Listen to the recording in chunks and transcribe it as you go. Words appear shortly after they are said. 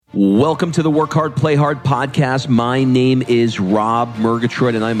Welcome to the Work Hard, Play Hard podcast. My name is Rob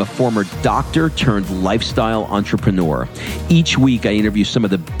Murgatroyd, and I'm a former doctor turned lifestyle entrepreneur. Each week, I interview some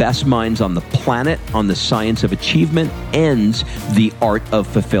of the best minds on the planet on the science of achievement and the art of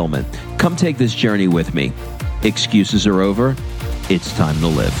fulfillment. Come take this journey with me. Excuses are over. It's time to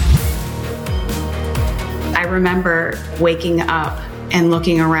live. I remember waking up and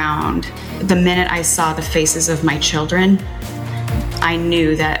looking around. The minute I saw the faces of my children, I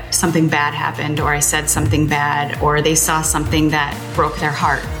knew that something bad happened, or I said something bad, or they saw something that broke their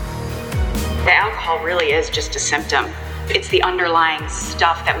heart. The alcohol really is just a symptom. It's the underlying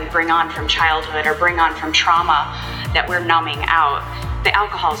stuff that we bring on from childhood or bring on from trauma that we're numbing out. The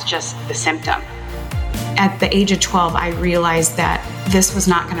alcohol is just the symptom. At the age of 12, I realized that this was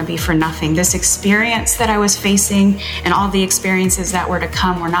not going to be for nothing. This experience that I was facing and all the experiences that were to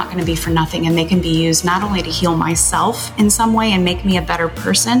come were not going to be for nothing. And they can be used not only to heal myself in some way and make me a better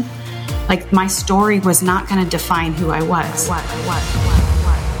person. Like, my story was not going to define who I was.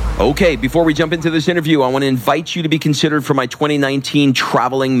 Okay, before we jump into this interview, I want to invite you to be considered for my 2019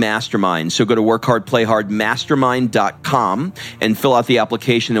 Traveling Mastermind. So go to workhardplayhardmastermind.com and fill out the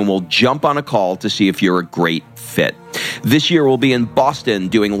application, and we'll jump on a call to see if you're a great fit. This year, we'll be in Boston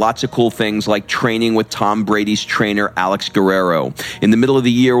doing lots of cool things like training with Tom Brady's trainer, Alex Guerrero. In the middle of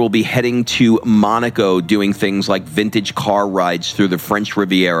the year, we'll be heading to Monaco doing things like vintage car rides through the French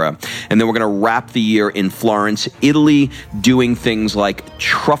Riviera. And then we're going to wrap the year in Florence, Italy, doing things like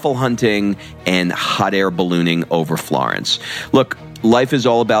truffle hunting and hot air ballooning over Florence. Look, life is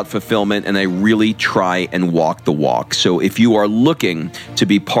all about fulfillment, and I really try and walk the walk. So if you are looking to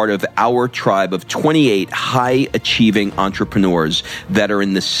be part of our tribe of 28 high-achieving entrepreneurs that are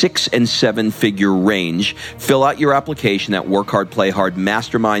in the 6- and 7-figure range, fill out your application at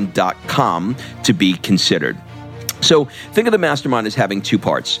workhardplayhardmastermind.com to be considered. So think of the mastermind as having two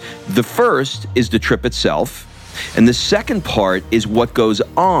parts. The first is the trip itself, and the second part is what goes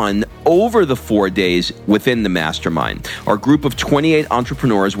on over the 4 days within the mastermind. Our group of 28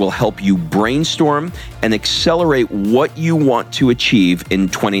 entrepreneurs will help you brainstorm and accelerate what you want to achieve in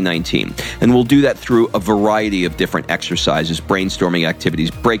 2019. And we'll do that through a variety of different exercises, brainstorming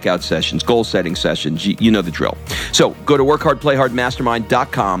activities, breakout sessions, goal setting sessions. You know the drill. So go to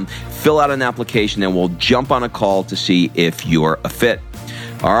workhardplayhardmastermind.com, fill out an application, and we'll jump on a call to see if you're a fit.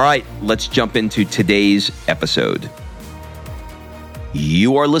 All right, let's jump into today's episode.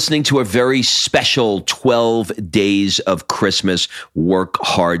 You are listening to a very special 12 Days of Christmas Work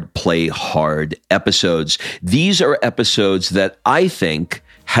Hard, Play Hard episodes. These are episodes that I think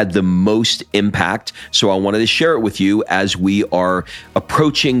had the most impact, so I wanted to share it with you as we are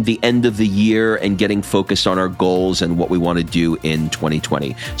approaching the end of the year and getting focused on our goals and what we want to do in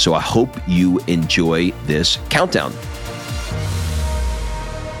 2020. So I hope you enjoy this countdown.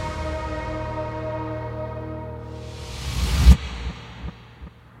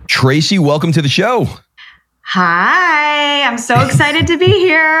 Tracy, welcome to the show. Hi, I'm so excited to be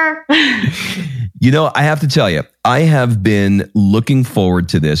here. You know, I have to tell you, I have been looking forward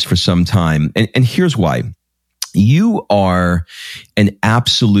to this for some time. And here's why. You are an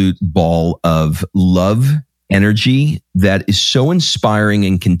absolute ball of love, energy that is so inspiring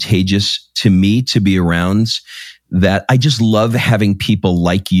and contagious to me to be around, that I just love having people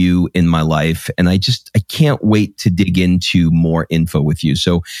like you in my life. And I can't wait to dig into more info with you.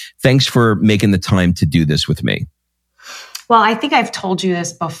 So thanks for making the time to do this with me. Well, I think I've told you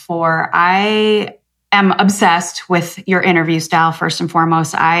this before. I am obsessed with your interview style, first and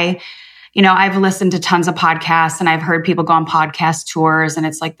foremost. I've listened to tons of podcasts, and I've heard people go on podcast tours, and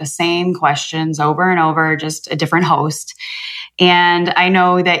it's like the same questions over and over, just a different host. And I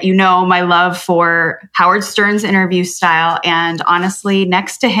know that you know my love for Howard Stern's interview style. And honestly,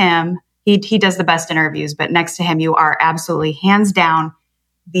 next to him, he does the best interviews, but next to him, you are absolutely hands down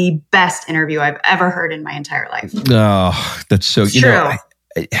the best interview I've ever heard in my entire life. Oh, that's so true.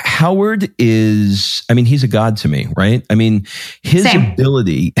 Howard is, he's a god to me, right? His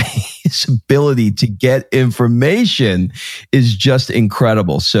ability to get information is just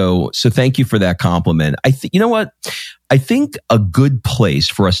incredible. So thank you for that compliment. You know what? I think a good place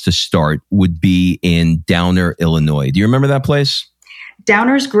for us to start would be in Downer, Illinois. Do you remember that place?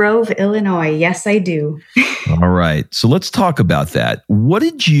 Downers Grove, Illinois. Yes, I do. All right. So let's talk about that. I'm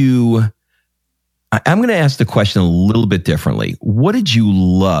going to ask the question a little bit differently. What did you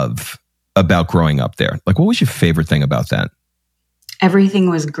love about growing up there? Like, what was your favorite thing about that? Everything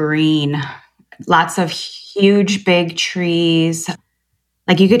was green. Lots of huge, big trees.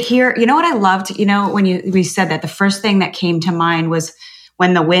 Like, you could hear, you know what I loved? When we said that, the first thing that came to mind was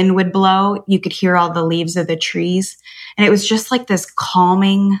when the wind would blow, you could hear all the leaves of the trees. And it was just like this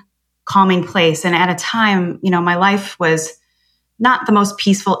calming calming place. And at a time, my life was not the most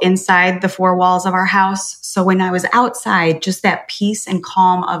peaceful inside the four walls of our house. So when I was outside, just that peace and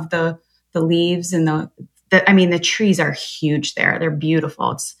calm of the leaves and the trees are huge there. They're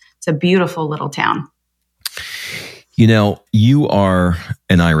beautiful. It's a beautiful little town. You are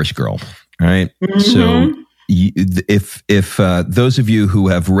an Irish girl, right? Mm-hmm. So if those of you who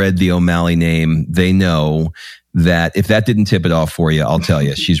have read the O'Malley name, they know that if that didn't tip it off for you, I'll tell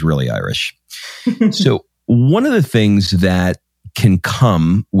you, she's really Irish. So one of the things that can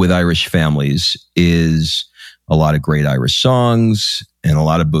come with Irish families is a lot of great Irish songs and a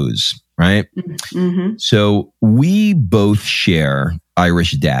lot of booze, right? Mm-hmm. So we both share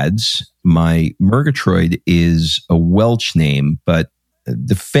Irish dads. My Murgatroyd is a Welsh name, but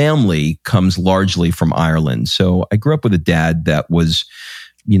the family comes largely from Ireland. So I grew up with a dad that was,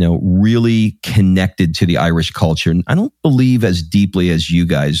 really connected to the Irish culture. And I don't believe as deeply as you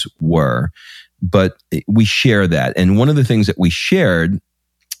guys were, but we share that. And one of the things that we shared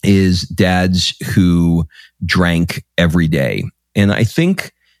is dads who drank every day. And I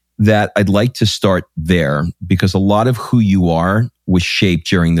think that I'd like to start there because a lot of who you are was shaped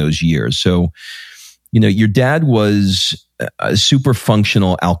during those years. So, your dad was a super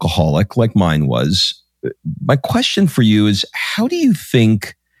functional alcoholic like mine was. My question for you is, how do you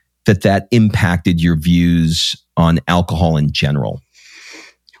think that impacted your views on alcohol in general?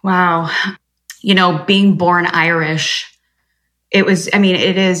 Wow. Being born Irish, it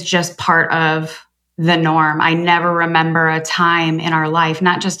is just part of the norm. I never remember a time in our life,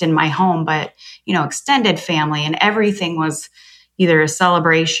 not just in my home, but, extended family, and everything was either a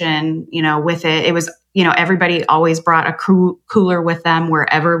celebration, with it. It was, everybody always brought a cooler with them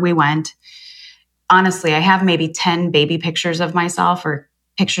wherever we went. Honestly, I have maybe 10 baby pictures of myself or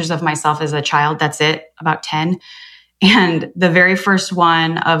pictures of myself as a child. That's it, about 10. And the very first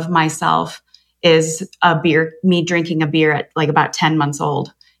one of myself is me drinking a beer at like about 10 months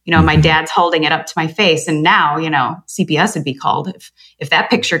old. My dad's holding it up to my face, and now, CPS would be called if that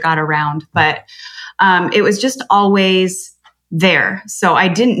picture got around. But it was just always there. So I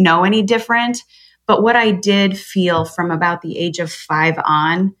didn't know any different. But what I did feel from about the age of 5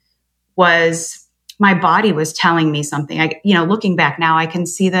 on was my body was telling me something. Looking back now, I can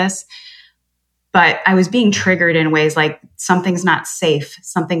see this. But I was being triggered in ways like something's not safe,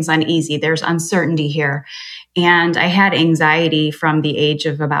 something's uneasy, there's uncertainty here. And I had anxiety from the age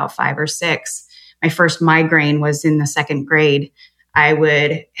of about 5 or 6. My first migraine was in the 2nd grade. I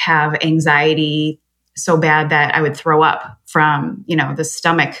would have anxiety so bad that I would throw up from, the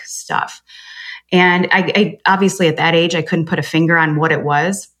stomach stuff. And I obviously at that age, I couldn't put a finger on what it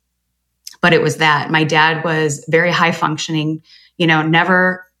was, but it was that. My dad was very high functioning,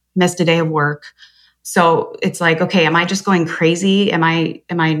 never missed a day of work. So it's like, okay, am I just going crazy? Am I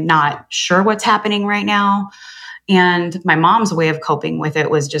not sure what's happening right now? And my mom's way of coping with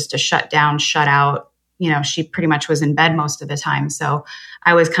it was just to shut down, shut out. She pretty much was in bed most of the time. So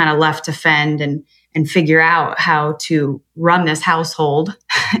I was kind of left to fend and figure out how to run this household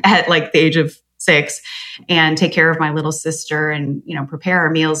at like the age of 6 and take care of my little sister and, prepare our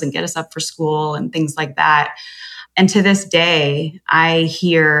meals and get us up for school and things like that. And to this day, I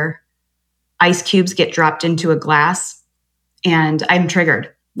hear ice cubes get dropped into a glass and I'm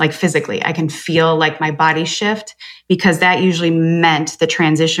triggered, like physically. I can feel like my body shift because that usually meant the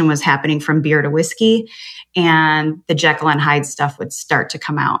transition was happening from beer to whiskey and the Jekyll and Hyde stuff would start to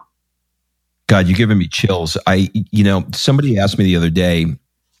come out. God, you're giving me chills. Somebody asked me the other day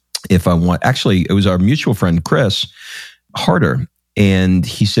if I want, actually, it was our mutual friend, Chris Harder. And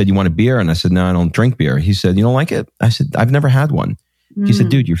he said, you want a beer? And I said, no, I don't drink beer. He said, you don't like it? I said, I've never had one. He said,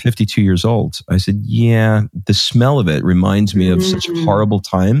 dude, you're 52 years old. I said, yeah, the smell of it reminds me of such horrible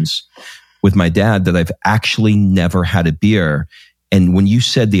times with my dad that I've actually never had a beer. And when you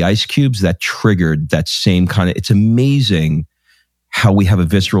said the ice cubes, that triggered that same kind of, it's amazing how we have a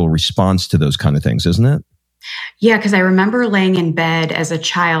visceral response to those kind of things, isn't it? Yeah, because I remember laying in bed as a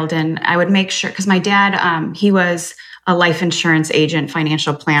child and I would make sure, because my dad, he was a life insurance agent,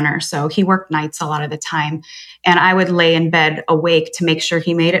 financial planner. So he worked nights a lot of the time. And I would lay in bed awake to make sure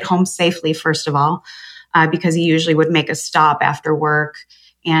he made it home safely, first of all, because he usually would make a stop after work.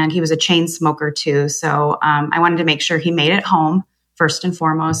 And he was a chain smoker too. So I wanted to make sure he made it home first and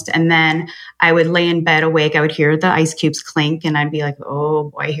foremost. And then I would lay in bed awake. I would hear the ice cubes clink and I'd be like, oh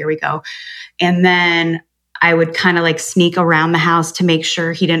boy, here we go. And then I would kind of like sneak around the house to make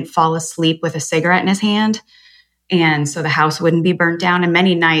sure he didn't fall asleep with a cigarette in his hand. And so the house wouldn't be burnt down. And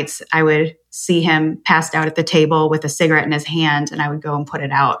many nights I would see him passed out at the table with a cigarette in his hand and I would go and put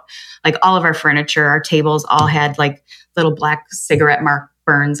it out. Like all of our furniture, our tables all had like little black cigarette mark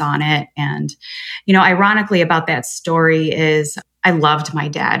burns on it. And, ironically about that story is I loved my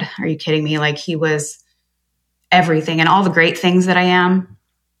dad. Are you kidding me? Like, he was everything, and all the great things that I am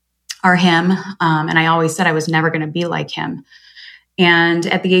are him. And I always said I was never going to be like him. And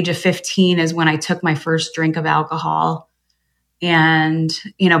at the age of 15 is when I took my first drink of alcohol. And,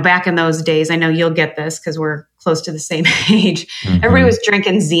 back in those days, I know you'll get this because we're close to the same age. Mm-hmm. Everybody was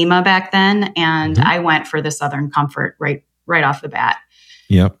drinking Zima back then. And I went for the Southern Comfort right off the bat.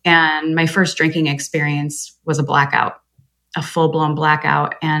 Yep. And my first drinking experience was a blackout, a full-blown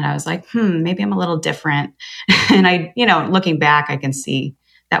blackout. And I was like, maybe I'm a little different. And I, looking back, I can see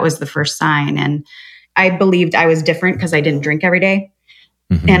that was the first sign. And I believed I was different because I didn't drink every day.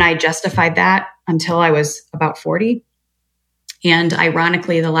 Mm-hmm. And I justified that until I was about 40. And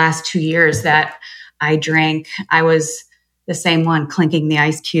ironically, the last 2 years that I drank, I was the same one clinking the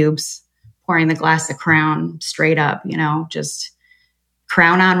ice cubes, pouring the glass of Crown straight up, just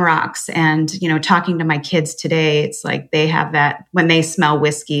Crown on rocks. And, talking to my kids today, it's like they have that when they smell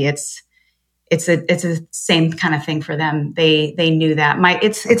whiskey, it's a same kind of thing for them. They knew that.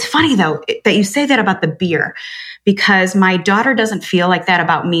 It's funny though that you say that about the beer, because my daughter doesn't feel like that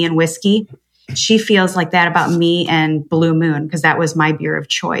about me and whiskey. She feels like that about me and Blue Moon, because that was my beer of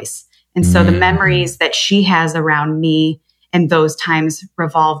choice. And so the memories that she has around me and those times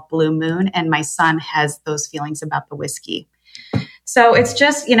revolve Blue Moon, and my son has those feelings about the whiskey. So it's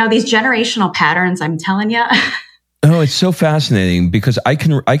just, these generational patterns, I'm telling you. Oh, it's so fascinating because I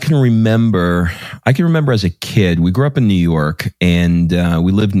can remember as a kid, we grew up in New York, and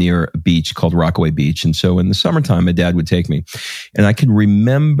we lived near a beach called Rockaway Beach. And so in the summertime, my dad would take me, and I can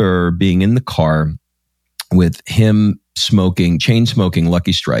remember being in the car with him chain smoking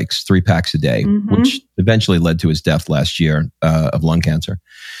Lucky Strikes, 3 packs a day, which eventually led to his death last year of lung cancer.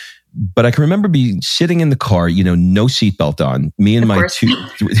 But I can remember sitting in the car, no seatbelt on, me and my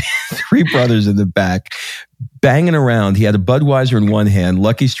three brothers in the back, banging around. He had a Budweiser in one hand,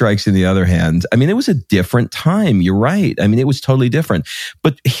 Lucky Strikes in the other hand. I mean, it was a different time. You're right. I mean, it was totally different.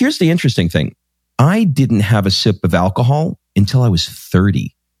 But here's the interesting thing. I didn't have a sip of alcohol until I was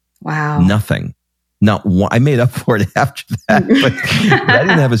 30. Wow. Nothing. Not one. I made up for it after that, but I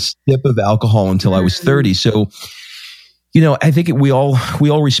didn't have a sip of alcohol until I was 30. So, I think we all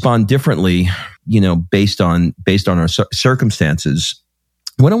respond differently, based on our circumstances.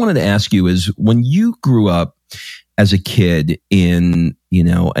 What I wanted to ask you is, when you grew up as a kid in,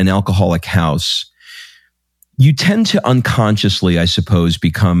 an alcoholic house, you tend to unconsciously, I suppose,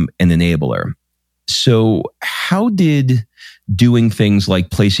 become an enabler. So how did doing things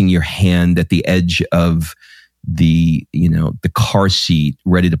like placing your hand at the edge of the car seat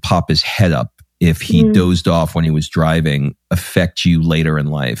ready to pop his head up if he dozed off when he was driving affect you later in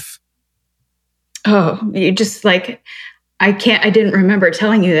life? Oh, you just I didn't remember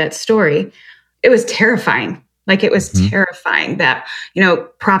telling you that story. It was terrifying. It was terrifying that,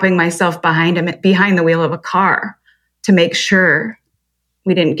 propping myself behind the wheel of a car to make sure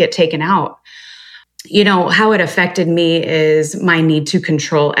we didn't get taken out. How it affected me is my need to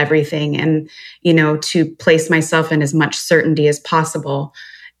control everything and, to place myself in as much certainty as possible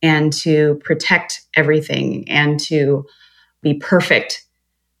and to protect everything and to be perfect.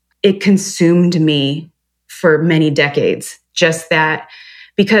 It consumed me for many decades. Just that,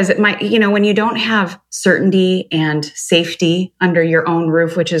 because when you don't have certainty and safety under your own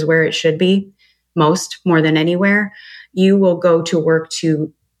roof, which is where it should be more than anywhere, you will go to work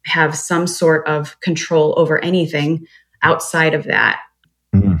to have some sort of control over anything outside of that.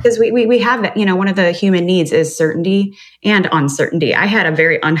 Because we have that, one of the human needs is certainty and uncertainty. I had a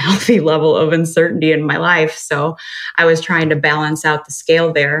very unhealthy level of uncertainty in my life. So I was trying to balance out the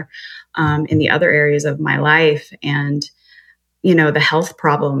scale there in the other areas of my life. And, the health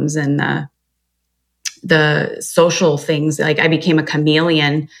problems and the social things, I became a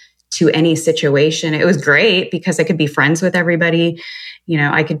chameleon to any situation. It was great because I could be friends with everybody.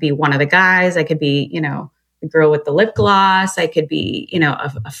 I could be one of the guys. I could be, the girl with the lip gloss. I could be,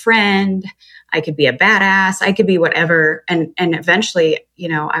 a friend. I could be a badass. I could be whatever. And eventually,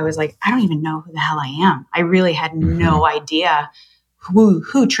 I was like, I don't even know who the hell I am. I really had no idea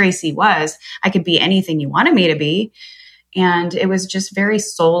who Tracy was. I could be anything you wanted me to be. And it was just very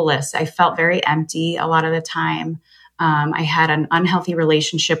soulless. I felt very empty a lot of the time. I had an unhealthy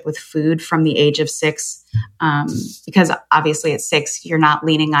relationship with food from the age of 6, because obviously at 6, you're not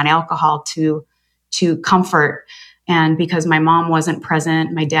leaning on alcohol to comfort. And because my mom wasn't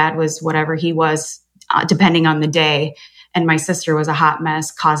present, my dad was whatever he was, depending on the day. And my sister was a hot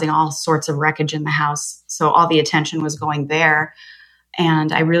mess, causing all sorts of wreckage in the house. So all the attention was going there.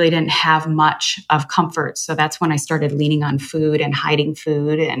 And I really didn't have much of comfort. So that's when I started leaning on food and hiding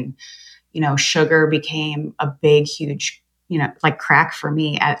food. And, sugar became a big, huge, like crack for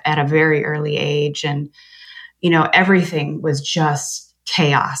me at a very early age. And, everything was just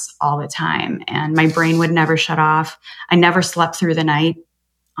chaos all the time. And my brain would never shut off. I never slept through the night,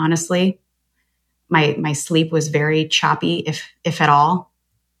 honestly. My sleep was very choppy, if at all.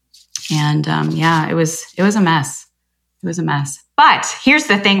 And it was a mess. It was a mess. But here's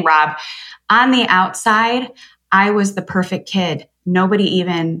the thing, Rob. On the outside, I was the perfect kid. Nobody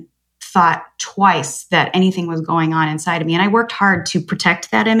even thought twice that anything was going on inside of me. And I worked hard to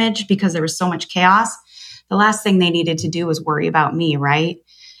protect that image because there was so much chaos. The last thing they needed to do was worry about me, right?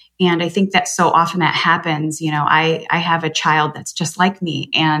 And I think that so often that happens. I have a child that's just like me.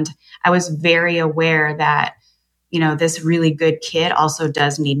 And I was very aware that, this really good kid also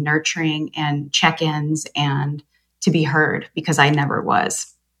does need nurturing and check-ins and to be heard, because I never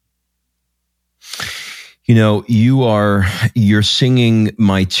was. You're singing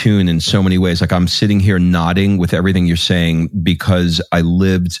my tune in so many ways. Like I'm sitting here nodding with everything you're saying because I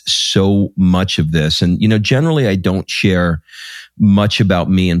lived so much of this. And, generally I don't share much about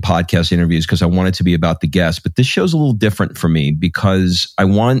me in podcast interviews because I want it to be about the guest. But this show's a little different for me because I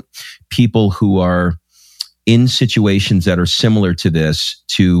want people who are in situations that are similar to this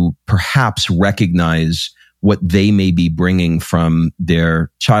to perhaps recognize what they may be bringing from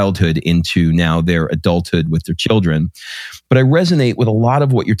their childhood into now their adulthood with their children. But I resonate with a lot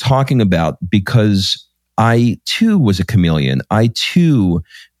of what you're talking about because I too was a chameleon. I too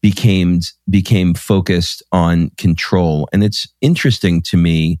became focused on control. And it's interesting to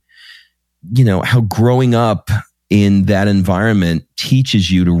me, how growing up in that environment teaches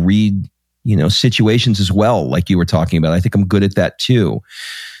you to read, situations as well, like you were talking about. I think I'm good at that too.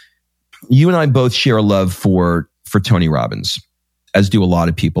 You and I both share a love for Tony Robbins, as do a lot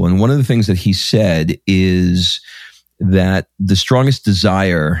of people. And one of the things that he said is that the strongest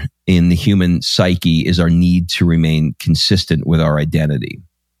desire in the human psyche is our need to remain consistent with our identity.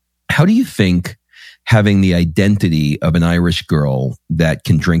 How do you think having the identity of an Irish girl that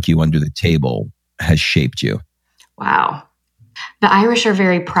can drink you under the table has shaped you? Wow. The Irish are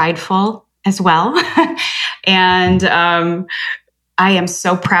very prideful as well. And I am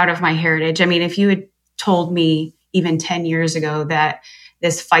so proud of my heritage. I mean, if you had told me even 10 years ago that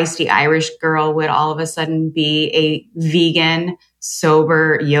this feisty Irish girl would all of a sudden be a vegan,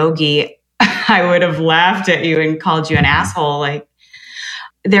 sober yogi, I would have laughed at you and called you an asshole. Like,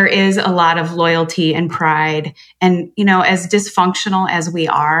 there is a lot of loyalty and pride. And, as dysfunctional as we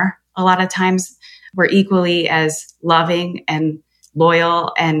are, a lot of times we're equally as loving and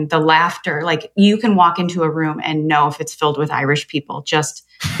loyal, and the laughter, like you can walk into a room and know if it's filled with Irish people just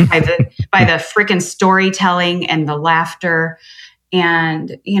by the freaking storytelling and the laughter.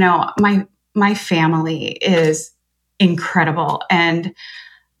 And, my family is incredible, and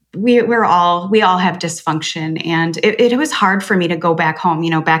we all have dysfunction. And it was hard for me to go back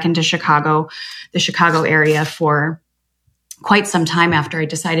home, back into Chicago, the Chicago area, for quite some time after I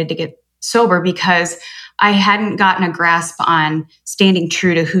decided to get sober, because I hadn't gotten a grasp on standing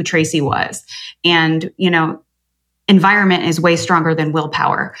true to who Tracy was. And, environment is way stronger than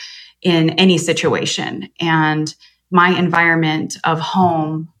willpower in any situation. And my environment of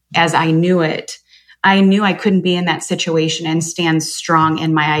home, as I knew it, I knew I couldn't be in that situation and stand strong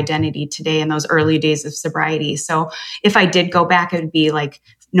in my identity today in those early days of sobriety. So if I did go back, it would be like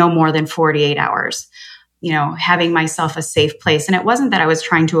no more than 48 hours. Having myself a safe place. And it wasn't that I was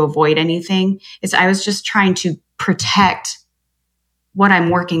trying to avoid anything. I was just trying to protect what I'm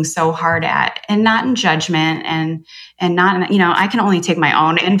working so hard at, and not in judgment and not, I can only take my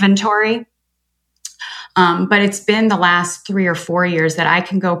own inventory. But it's been the last 3 or 4 years that I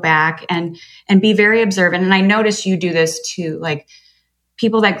can go back and be very observant. And I notice you do this too. Like,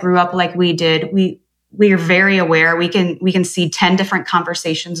 people that grew up like we did, we are very aware. We can see 10 different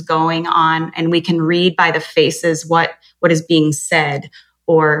conversations going on, and we can read by the faces what is being said,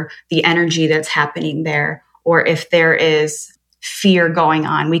 or the energy that's happening there, or if there is fear going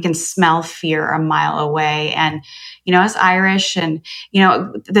on. We can smell fear a mile away. And, as Irish, and,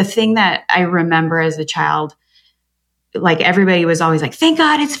 the thing that I remember as a child, like, everybody was always like, thank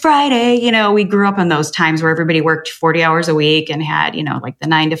God it's Friday. We grew up in those times where everybody worked 40 hours a week and had, like the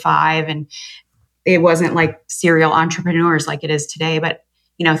 9 to 5, and it wasn't like serial entrepreneurs like it is today, but,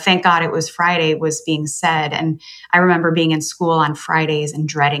 thank God it was Friday was being said. And I remember being in school on Fridays and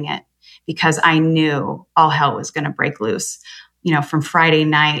dreading it because I knew all hell was going to break loose. From Friday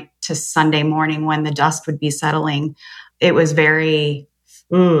night to Sunday morning when the dust would be settling, it was very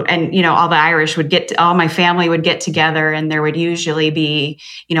Ooh, and all the Irish all my family would get together, and there would usually be,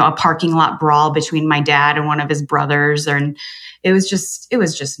 a parking lot brawl between my dad and one of his brothers, and it was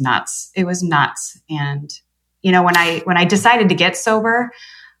just nuts. It was nuts. And when I decided to get sober,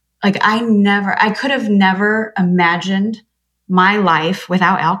 like I could have never imagined my life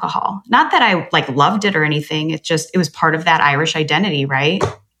without alcohol. Not that I loved it or anything. It was part of that Irish identity, right?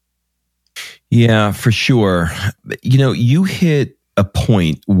 Yeah, for sure. You hit a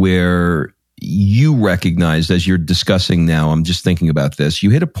point where you recognized, as you're discussing now, I'm just thinking about this, you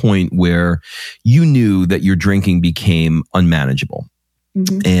hit a point where you knew that your drinking became unmanageable.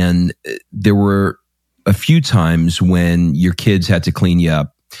 Mm-hmm. And there were a few times when your kids had to clean you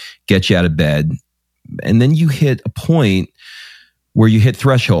up, get you out of bed. And then you hit a point where you hit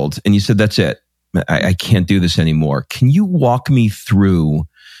threshold and you said, that's it. I can't do this anymore. Can you walk me through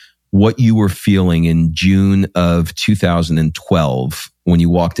what you were feeling in June of 2012 when you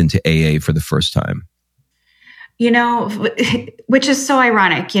walked into AA for the first time? Which is so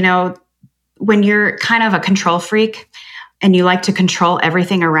ironic, when you're kind of a control freak and you like to control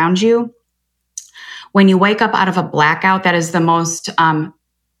everything around you, when you wake up out of a blackout, that is the most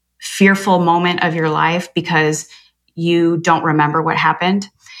fearful moment of your life because you don't remember what happened.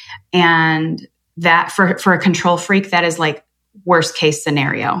 And that for a control freak, that is like worst case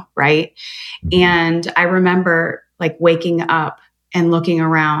scenario, right? Mm-hmm. And I remember waking up and looking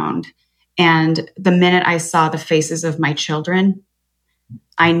around, and the minute I saw the faces of my children,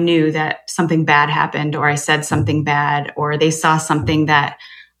 I knew that something bad happened, or I said something bad, or they saw something that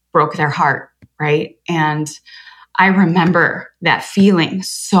broke their heart, right? And I remember that feeling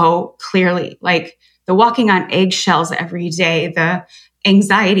so clearly, like the walking on eggshells every day, the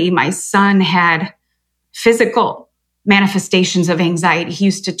anxiety. My son had physical manifestations of anxiety. He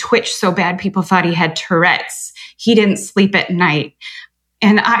used to twitch so bad people thought he had Tourette's. He didn't sleep at night.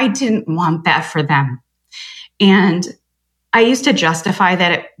 And I didn't want that for them. And I used to justify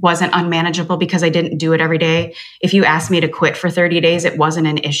that it wasn't unmanageable because I didn't do it every day. If you asked me to quit for 30 days, it wasn't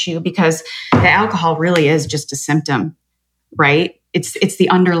an issue because the alcohol really is just a symptom, right? It's the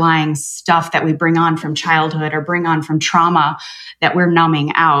underlying stuff that we bring on from childhood or bring on from trauma that we're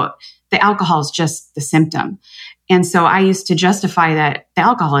numbing out. The alcohol is just the symptom. And so I used to justify that the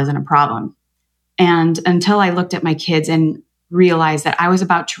alcohol isn't a problem. And until I looked at my kids and realized that I was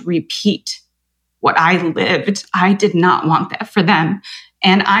about to repeat what I lived, I did not want that for them.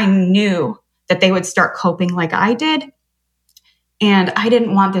 And I knew that they would start coping like I did. And I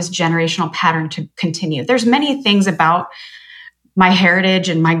didn't want this generational pattern to continue. There's many things about my heritage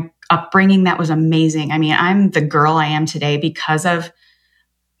and my upbringing that was amazing. I mean, I'm the girl I am today because of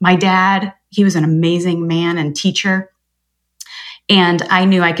my dad. He was an amazing man and teacher. And I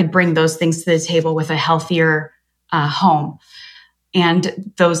knew I could bring those things to the table with a healthier home.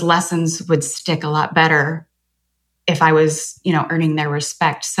 And those lessons would stick a lot better if I was, earning their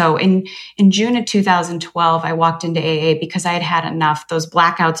respect. So in June of 2012, I walked into AA because I had had enough. Those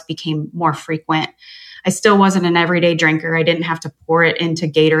blackouts became more frequent. I still wasn't an everyday drinker. I didn't have to pour it into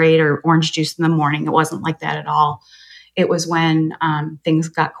Gatorade or orange juice in the morning. It wasn't like that at all. It was when things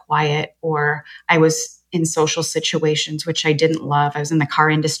got quiet or I was in social situations, which I didn't love. I was in the car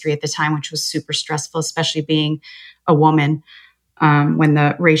industry at the time, which was super stressful, especially being a woman when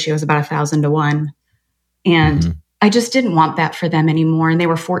the ratio is about 1,000 to 1. And I just didn't want that for them anymore. And they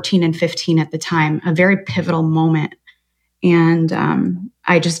were 14 and 15 at the time, a very pivotal moment. And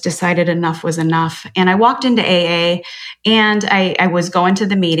I just decided enough was enough. And I walked into AA and I was going to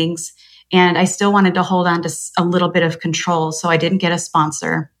the meetings and I still wanted to hold on to a little bit of control. So I didn't get a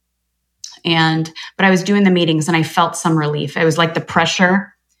sponsor. But I was doing the meetings and I felt some relief. It was like the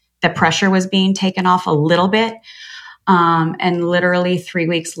pressure was being taken off a little bit. And literally 3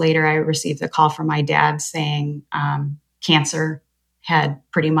 weeks later, I received a call from my dad saying cancer had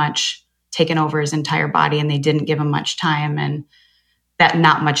pretty much taken over his entire body and they didn't give him much time. And that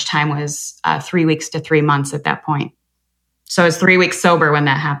not much time was 3 weeks to 3 months at that point. So I was 3 weeks sober when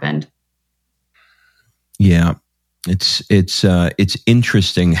that happened. Yeah, it's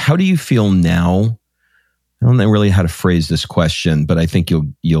interesting. How do you feel now? I don't know really how to phrase this question, but I think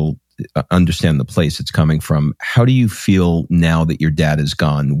you'll understand the place it's coming from. How do you feel now that your dad is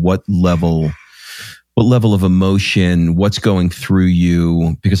gone? What level of emotion, what's going through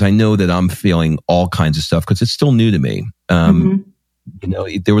you? Because I know that I'm feeling all kinds of stuff because it's still new to me.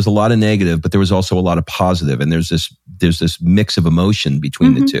 There was a lot of negative, but there was also a lot of positive, and there's this mix of emotion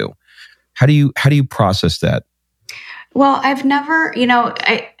between the two. How do you process that? Well, I've never,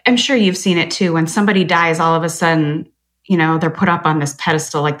 I'm sure you've seen it too. When somebody dies, all of a sudden, they're put up on this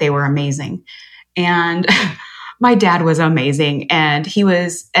pedestal like they were amazing. And My dad was amazing. And he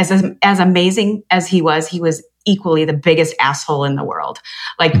was as amazing as he was equally the biggest asshole in the world.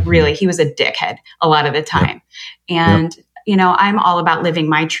 Like really, he was a dickhead a lot of the time. Yep. And, you know, I'm all about living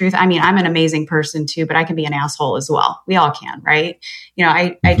my truth. I mean, I'm an amazing person too, but I can be an asshole as well. We all can, right? You know,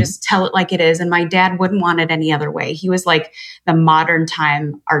 I just tell it like it is. And my dad wouldn't want it any other way. He was like the modern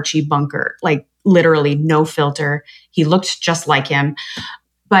time Archie Bunker, like literally no filter. He looked just like him.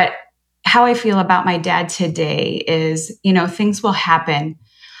 But how I feel about my dad today is, you know, things will happen.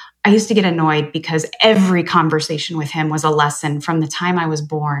 I used to get annoyed because every conversation with him was a lesson from the time I was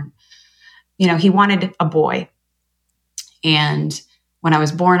born. You know, he wanted a boy. And when I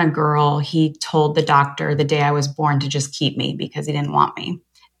was born a girl, he told the doctor the day I was born to just keep me because he didn't want me.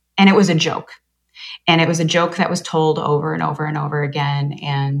 And it was a joke. And it was a joke that was told over and over and over again.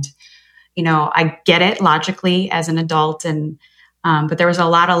 And, you know, I get it logically as an adult, and but there was a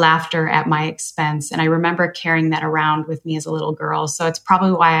lot of laughter at my expense. And I remember carrying that around with me as a little girl. So it's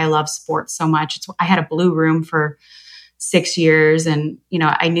probably why I love sports so much. I had a blue room for 6 years. And, you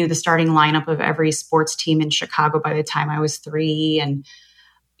know, I knew the starting lineup of every sports team in Chicago by the time I was 3. And,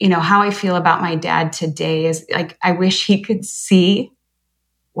 you know, how I feel about my dad today is like, I wish he could see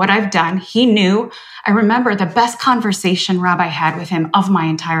what I've done. He knew. I remember the best conversation, Rob, I had with him of my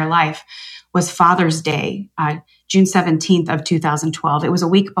entire life was Father's Day, June 17th of 2012. It was a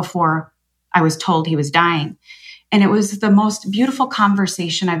week before I was told he was dying. And it was the most beautiful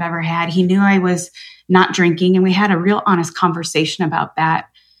conversation I've ever had. He knew I was not drinking, and we had a real honest conversation about that.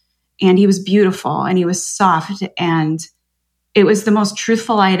 And he was beautiful and he was soft. And it was the most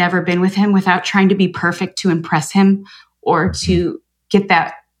truthful I had ever been with him without trying to be perfect to impress him or to get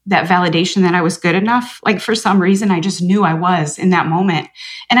that validation that I was good enough. Like for some reason, I just knew I was in that moment.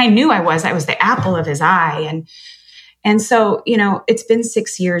 And I knew I was the apple of his eye. And so, you know, it's been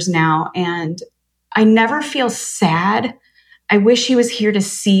 6 years now and I never feel sad. I wish he was here to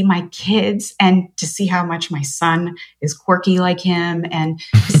see my kids and to see how much my son is quirky like him and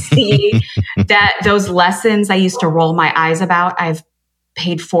to see that those lessons I used to roll my eyes about, I've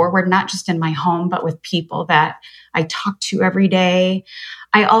paid forward, not just in my home, but with people that I talk to every day.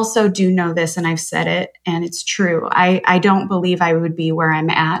 I also do know this, and I've said it, and it's true. I don't believe I would be where I'm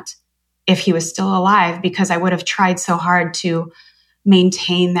at if he was still alive, because I would have tried so hard to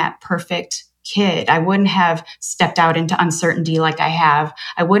maintain that perfect kid. I wouldn't have stepped out into uncertainty like I have.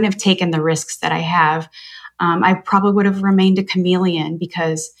 I wouldn't have taken the risks that I have. I probably would have remained a chameleon,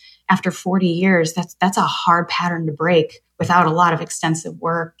 because after 40 years, that's a hard pattern to break without a lot of extensive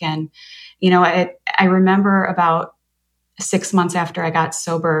work. And, you know, I remember about 6 months after I got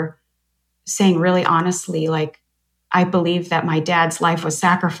sober saying really honestly, like, I believe that my dad's life was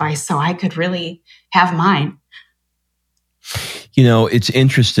sacrificed so I could really have mine. You know, it's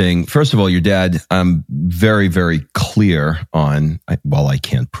interesting. First of all, your dad, I'm very, very clear on, well, I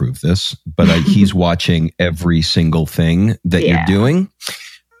can't prove this, but he's watching every single thing that you're doing.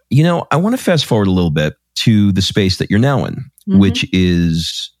 You know, I want to fast forward a little bit to the space that you're now in, which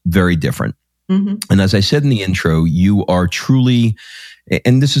is very different. And as I said in the intro, you are truly,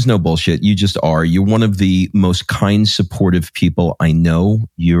 and this is no bullshit, you just are. You're one of the most kind, supportive people I know.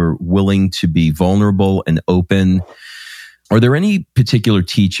 You're willing to be vulnerable and open. Are there any particular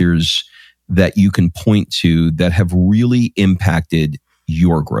teachers that you can point to that have really impacted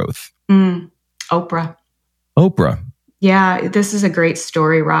your growth? Oprah. Oprah. Yeah, this is a great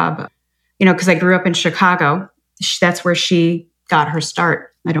story, Rob. You know, because I grew up in Chicago. That's where she got her start.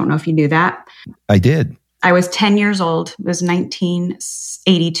 I don't know if you knew that. I did. I was 10 years old. It was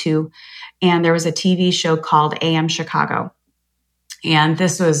 1982. And there was a TV show called AM Chicago. And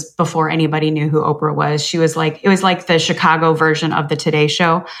this was before anybody knew who Oprah was. She was like, it was like the Chicago version of the Today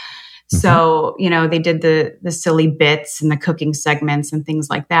Show. So, you know, they did the silly bits and the cooking segments and things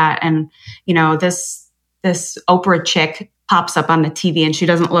like that. And, you know, this Oprah chick pops up on the TV and she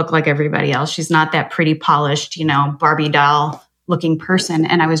doesn't look like everybody else. She's not that pretty, polished, you know, Barbie doll looking person.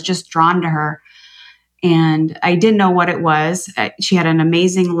 And I was just drawn to her. And I didn't know what it was. She had an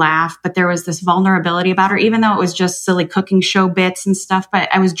amazing laugh, but there was this vulnerability about her, even though it was just silly cooking show bits and stuff. But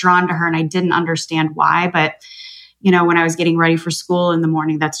I was drawn to her and I didn't understand why. But, you know, when I was getting ready for school in the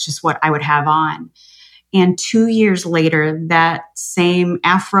morning, that's just what I would have on. And 2 years later, that same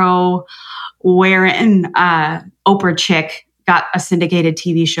Afro wearing Oprah chick got a syndicated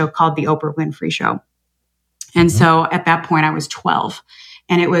TV show called The Oprah Winfrey Show. And so at that point, I was 12.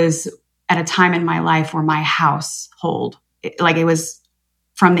 And it was at a time in my life where my household, it was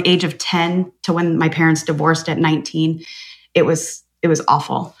from the age of 10 to when my parents divorced at 19, it was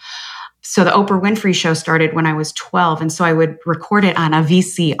awful. So the Oprah Winfrey Show started when I was 12. And so I would record it on a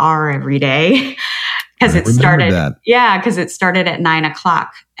VCR every day. because it started, that. because it started at 9:00.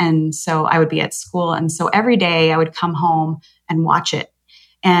 And so I would be at school. And so every day I would come home and watch it.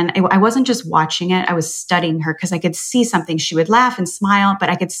 And I wasn't just watching it, I was studying her because I could see something. She would laugh and smile, but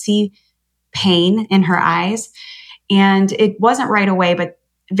I could see pain in her eyes. And it wasn't right away, but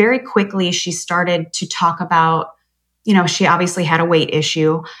very quickly she started to talk about, she obviously had a weight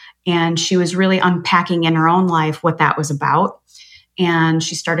issue and she was really unpacking in her own life what that was about. And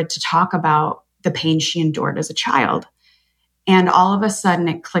she started to talk about the pain she endured as a child. And all of a sudden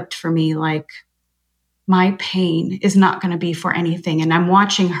it clicked for me, like, my pain is not going to be for anything. And I'm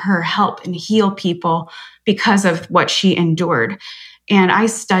watching her help and heal people because of what she endured. And I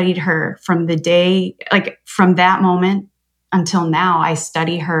studied her from the day, like from that moment until now, I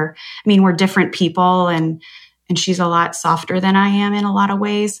study her. I mean, we're different people and she's a lot softer than I am in a lot of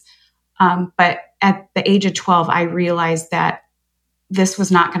ways. But at the age of 12, I realized that this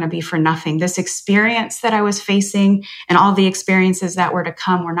was not going to be for nothing. This experience that I was facing and all the experiences that were to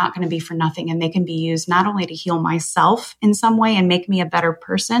come were not going to be for nothing. And they can be used not only to heal myself in some way and make me a better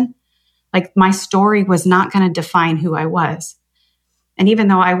person. Like, my story was not going to define who I was. And even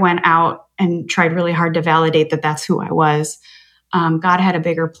though I went out and tried really hard to validate that that's who I was, God had a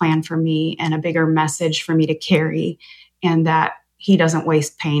bigger plan for me and a bigger message for me to carry, and that He doesn't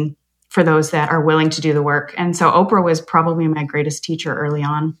waste pain for those that are willing to do the work. And so Oprah was probably my greatest teacher early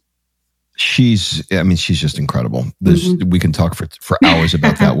on. She's just incredible. We can talk for hours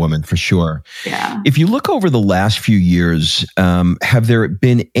about that woman for sure. Yeah. If you look over the last few years, have there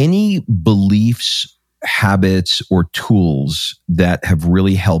been any beliefs, habits, or tools that have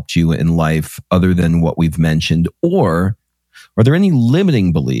really helped you in life other than what we've mentioned? Or are there any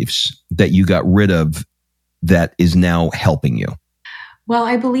limiting beliefs that you got rid of that is now helping you? Well,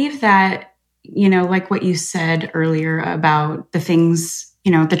 I believe that, like what you said earlier about the things,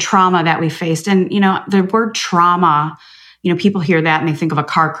 the trauma that we faced. And, the word trauma, people hear that and they think of a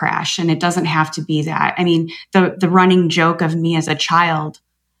car crash, and it doesn't have to be that. I mean, the running joke of me as a child,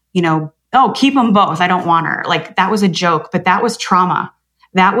 oh, keep them both. I don't want her. Like, that was a joke, but that was trauma.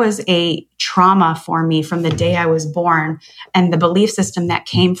 That was a trauma for me from the day I was born. And the belief system that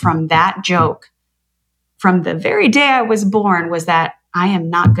came from that joke from the very day I was born was that I am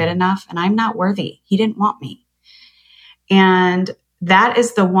not good enough and I'm not worthy. He didn't want me. And that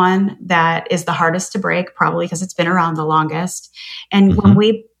is the one that is the hardest to break, probably because it's been around the longest. And when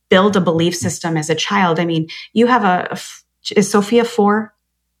we build a belief system as a child, I mean, you have is Sophia 4,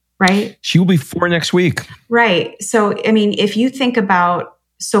 right? She will be 4 next week. Right. So, I mean, if you think about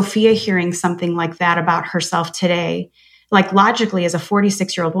Sophia hearing something like that about herself today, like logically as a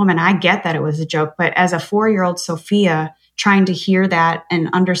 46-year-old woman, I get that it was a joke, but as a 4-year-old Sophia trying to hear that and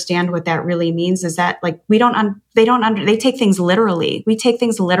understand what that really means is that, like, they take things literally. We take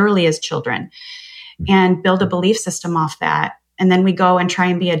things literally as children and build a belief system off that. And then we go and try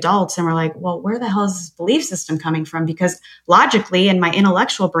and be adults and we're like, well, where the hell is this belief system coming from? Because logically in my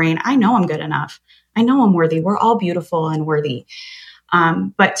intellectual brain, I know I'm good enough. I know I'm worthy. We're all beautiful and worthy.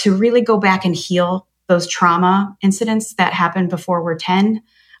 But to really go back and heal those trauma incidents that happened before we're 10,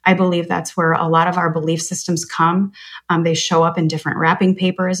 I believe that's where a lot of our belief systems come. They show up in different wrapping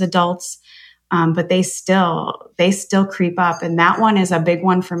paper as adults, but they still creep up. And that one is a big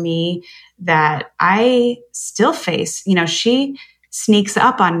one for me that I still face. She sneaks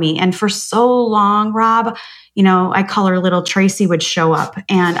up on me. And for so long, Rob, I call her little Tracy would show up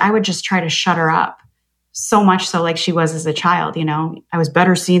and I would just try to shut her up. So much so like she was as a child, I was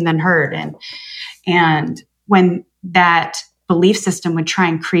better seen than heard. And when that belief system would try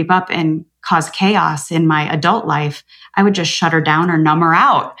and creep up and cause chaos in my adult life, I would just shut her down or numb her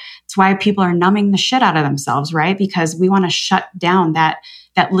out. It's why people are numbing the shit out of themselves, right? Because we want to shut down that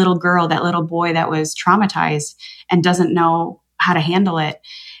little girl, that little boy that was traumatized and doesn't know how to handle it.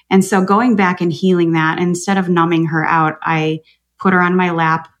 And so going back and healing that, instead of numbing her out, I put her on my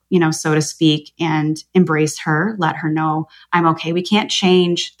lap, so to speak, and embrace her, let her know I'm okay. We can't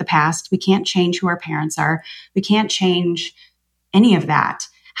change the past. We can't change who our parents are. We can't change any of that.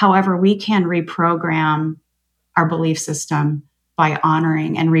 However, we can reprogram our belief system by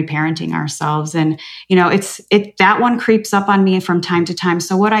honoring and reparenting ourselves. And, that one creeps up on me from time to time.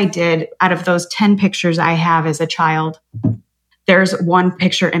 So what I did out of those 10 pictures I have as a child, there's one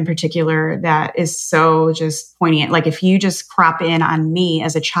picture in particular that is so just poignant. Like, if you just crop in on me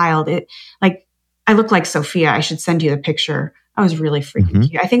as a child, I look like Sophia. I should send you the picture. I was really freaking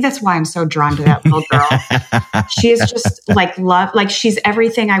cute. I think that's why I'm so drawn to that little girl. She is just like love, like she's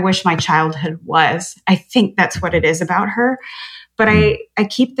everything I wish my childhood was. I think that's what it is about her. But I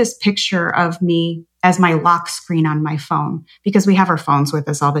keep this picture of me as my lock screen on my phone because we have our phones with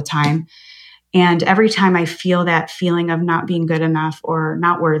us all the time. And every time I feel that feeling of not being good enough or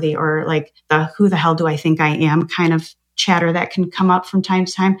not worthy, or like the who the hell do I think I am kind of chatter that can come up from time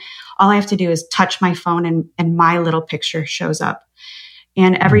to time, all I have to do is touch my phone and my little picture shows up.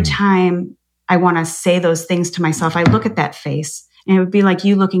 And every time I want to say those things to myself, I look at that face, and it would be like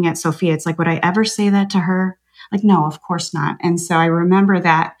you looking at Sophia. It's like, would I ever say that to her? Like, no, of course not. And so I remember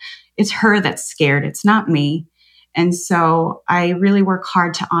that it's her that's scared. It's not me. And so I really work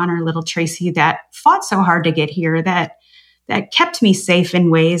hard to honor little Tracy that fought so hard to get here, that kept me safe in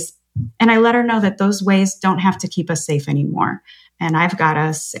ways. And I let her know that those ways don't have to keep us safe anymore. And I've got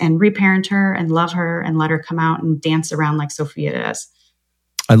us, and reparent her and love her and let her come out and dance around like Sophia does.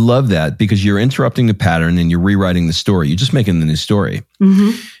 I love that, because you're interrupting the pattern and you're rewriting the story. You're just making the new story.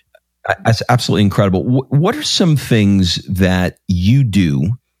 Mm-hmm. That's absolutely incredible. What are some things that you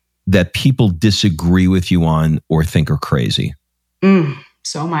do that people disagree with you on or think are crazy?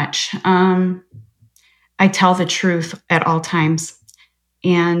 So much. I tell the truth at all times,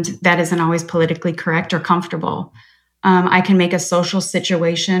 and that isn't always politically correct or comfortable. I can make a social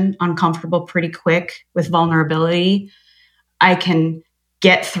situation uncomfortable pretty quick with vulnerability. I can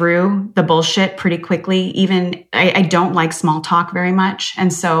get through the bullshit pretty quickly. Even I don't like small talk very much.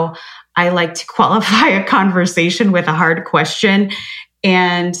 And so I like to qualify a conversation with a hard question.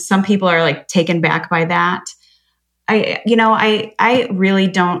 And some people are like taken back by that. I really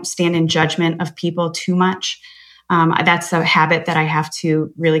don't stand in judgment of people too much. That's a habit that I have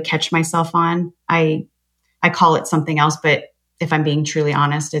to really catch myself on. I call it something else, but if I'm being truly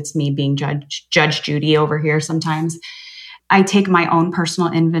honest, it's me being Judge Judy over here sometimes. I take my own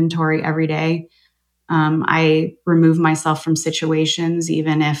personal inventory every day. I remove myself from situations,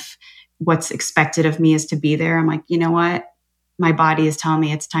 even if what's expected of me is to be there. I'm like, you know what? My body is telling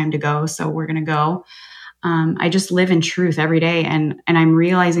me it's time to go, so we're going to go. I just live in truth every day, and I'm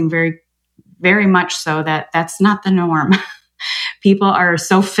realizing very, very much so that that's not the norm. People are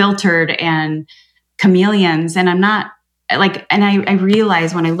so filtered and chameleons, and I'm not like, and I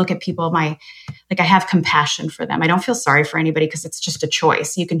realize when I look at people, I have compassion for them. I don't feel sorry for anybody, because it's just a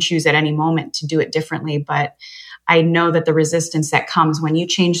choice. You can choose at any moment to do it differently. But I know that the resistance that comes when you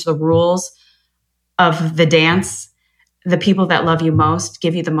change the rules of the dance, the people that love you most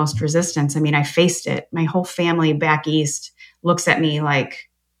give you the most resistance. I mean, I faced it. My whole family back east looks at me like,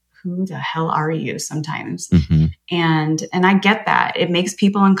 who the hell are you sometimes? Mm-hmm. And I get that. It makes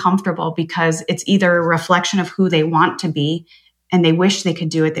people uncomfortable, because it's either a reflection of who they want to be, and they wish they could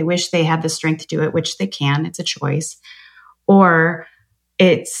do it. They wish they had the strength to do it, which they can. It's a choice. Or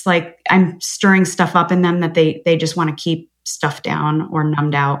it's like I'm stirring stuff up in them that they just want to keep stuff down or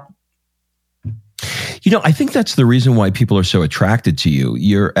numbed out. I think that's the reason why people are so attracted to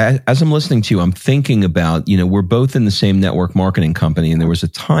you. As I'm listening to you, I'm thinking about, we're both in the same network marketing company. And there was a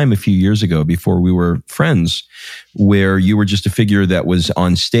time a few years ago before we were friends where you were just a figure that was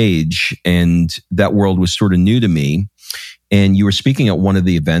on stage, and that world was sort of new to me. And you were speaking at one of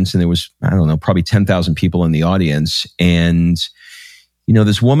the events, and there was, I don't know, probably 10,000 people in the audience. And,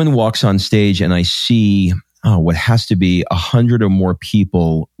 this woman walks on stage, and I see what has to be 100 or more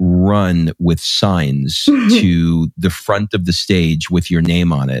people run with signs to the front of the stage with your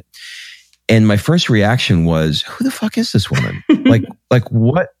name on it. And my first reaction was, who the fuck is this woman?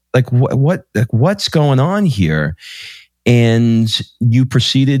 What's going on here? And you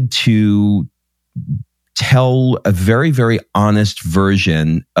proceeded to tell a very, very honest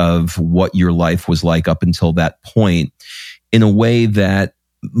version of what your life was like up until that point, in a way that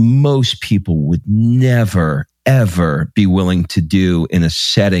most people would never, ever be willing to do in a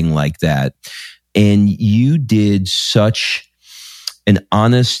setting like that. And you did such an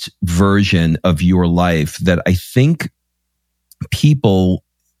honest version of your life that I think people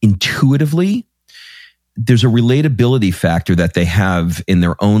intuitively, there's a relatability factor that they have in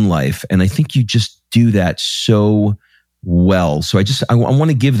their own life. And I think you just do that so well. So I want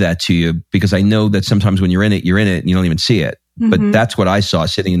to give that to you, because I know that sometimes when you're in it and you don't even see it. Mm-hmm. But that's what I saw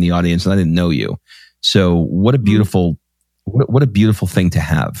sitting in the audience, and I didn't know you. So what a beautiful, what a beautiful thing to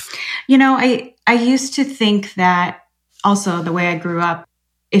have. I used to think that also the way I grew up,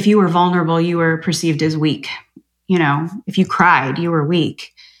 if you were vulnerable, you were perceived as weak. If you cried, you were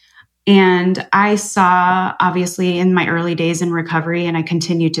weak. And I saw, obviously, in my early days in recovery, and I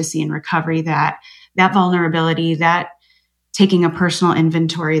continue to see in recovery, that vulnerability, that taking a personal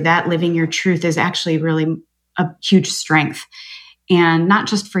inventory, that living your truth is actually really a huge strength. And not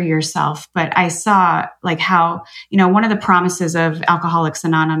just for yourself, but I saw how, one of the promises of Alcoholics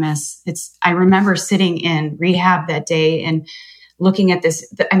Anonymous, I remember sitting in rehab that day and looking at this,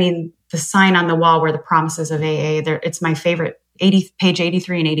 the sign on the wall where the promises of AA, it's my favorite page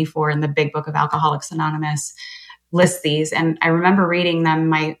 83 and 84 in the big book of Alcoholics Anonymous lists these. And I remember reading them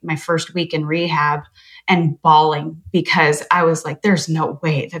my first week in rehab and bawling because I was like, there's no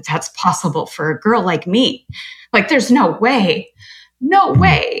way that that's possible for a girl like me. Like, there's no way.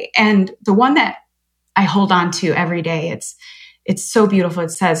 And the one that I hold on to every day, it's so beautiful. It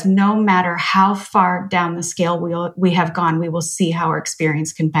says, no matter how far down the scale we have gone, we will see how our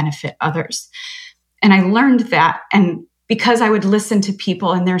experience can benefit others. And I learned that. And because I would listen to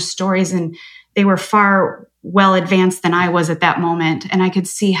people and their stories, and they were far well advanced than I was at that moment, and I could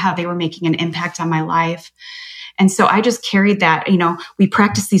see how they were making an impact on my life. And so I just carried that. We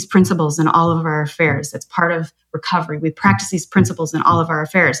practice these principles in all of our affairs. It's part of recovery. We practice these principles in all of our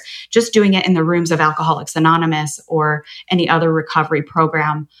affairs. Just doing it in the rooms of Alcoholics Anonymous or any other recovery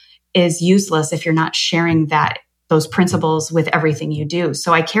program is useless if you're not sharing those principles with everything you do.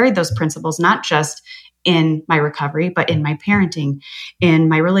 So I carried those principles not just in my recovery, but in my parenting, in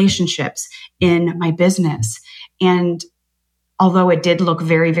my relationships, in my business. And although it did look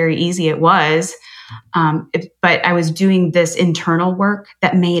very, very easy, it was, but I was doing this internal work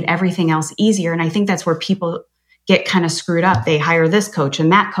that made everything else easier. And I think that's where people get kind of screwed up. They hire this coach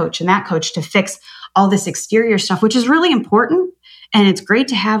and that coach and that coach to fix all this exterior stuff, which is really important. And it's great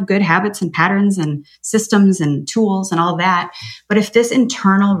to have good habits and patterns and systems and tools and all that. But if this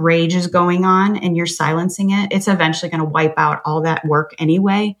internal rage is going on and you're silencing it, it's eventually going to wipe out all that work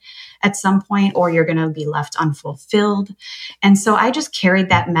anyway at some point, or you're going to be left unfulfilled. And so I just carried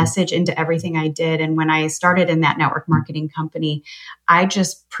that message into everything I did. And when I started in that network marketing company, I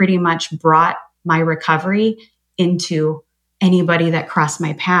just pretty much brought my recovery into anybody that crossed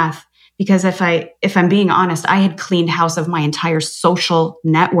my path. Because if I'm being honest, I had cleaned house of my entire social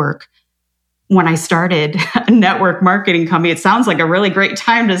network when I started a network marketing company. It sounds like a really great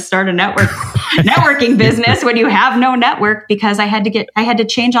time to start a networking business when you have no network, because I had to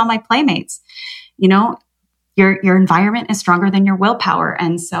change all my playmates. Your environment is stronger than your willpower.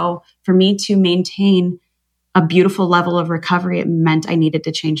 And so for me to maintain a beautiful level of recovery, it meant I needed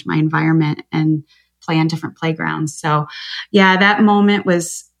to change my environment and play on different playgrounds. So yeah, that moment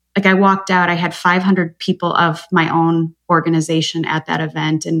was, like, I walked out, I had 500 people of my own organization at that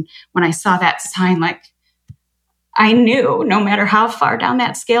event. And when I saw that sign, I knew no matter how far down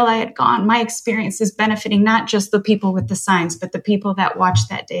that scale I had gone, my experience is benefiting not just the people with the signs, but the people that watched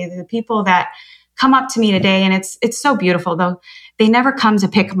that day, the people that come up to me today. And it's so beautiful, though. They never come to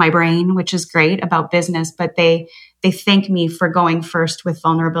pick my brain, which is great about business, but they thank me for going first with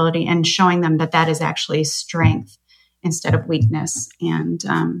vulnerability and showing them that is actually strength instead of weakness, and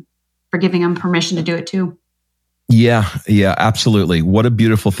for giving them permission to do it too. Yeah, absolutely. What a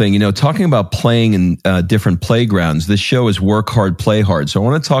beautiful thing. Talking about playing in different playgrounds, this show is work hard, play hard. So I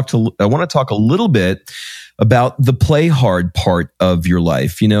want to talk a little bit about the play hard part of your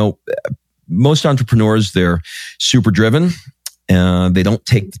life. Most entrepreneurs, they're super driven. They don't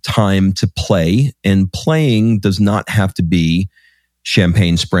take the time to play, and playing does not have to be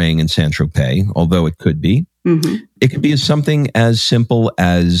champagne spraying in Saint-Tropez, although it could be. Mm-hmm. It could be something as simple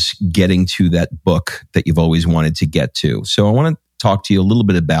as getting to that book that you've always wanted to get to. So I want to talk to you a little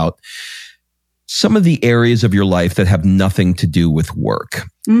bit about some of the areas of your life that have nothing to do with work.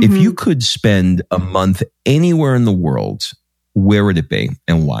 Mm-hmm. If you could spend a month anywhere in the world, where would it be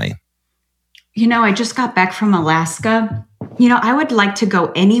and why? I just got back from Alaska. I would like to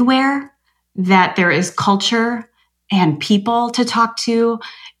go anywhere that there is culture and people to talk to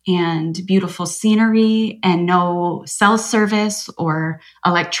and beautiful scenery and no cell service or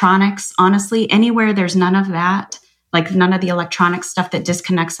electronics. Honestly, anywhere there's none of that, like none of the electronic stuff that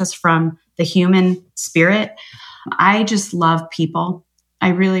disconnects us from the human spirit. I just love people. I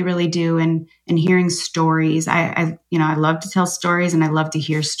really, really do. And hearing stories, I love to tell stories, and I love to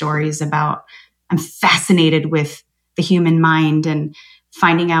hear stories about, I'm fascinated with the human mind and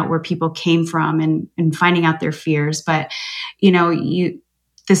finding out where people came from and finding out their fears. But,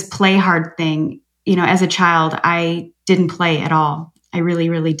 this play hard thing, as a child, I didn't play at all. I really,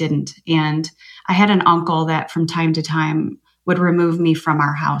 really didn't. And I had an uncle that from time to time would remove me from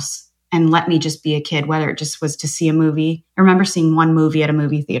our house and let me just be a kid, whether it just was to see a movie. I remember seeing one movie at a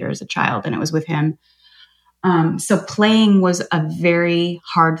movie theater as a child, and it was with him. So playing was a very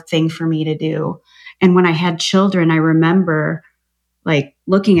hard thing for me to do. And when I had children, I remember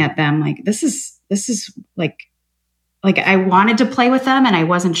looking at them this is I wanted to play with them and I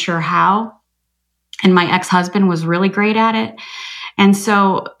wasn't sure how. And my ex-husband was really great at it. And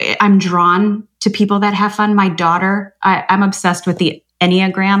so I'm drawn to people that have fun. My daughter, I'm obsessed with the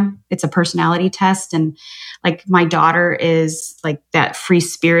Enneagram. It's a personality test. And my daughter is that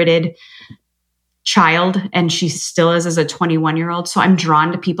free-spirited, child, and she still is as a 21-year-old. So I'm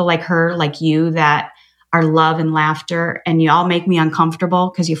drawn to people like her, like you, that are love and laughter, and you all make me uncomfortable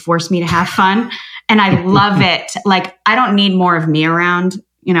because you force me to have fun. And I love it. Like, I don't need more of me around.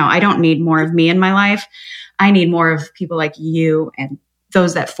 I don't need more of me in my life. I need more of people like you and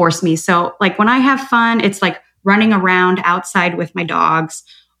those that force me. So like when I have fun, it's like running around outside with my dogs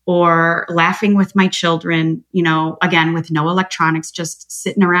or laughing with my children, again, with no electronics, just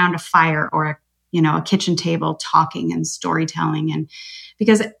sitting around a fire or a kitchen table talking and storytelling. And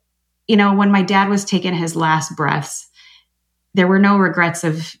because when my dad was taking his last breaths, there were no regrets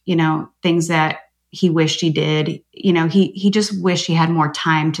of, things that he wished he did. He just wished he had more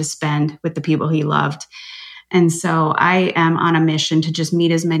time to spend with the people he loved. And so I am on a mission to just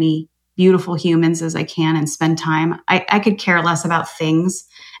meet as many beautiful humans as I can and spend time. I could care less about things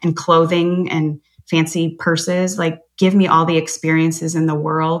and clothing and fancy purses. Like, give me all the experiences in the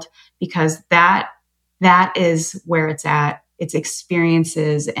world, because that is where it's at. It's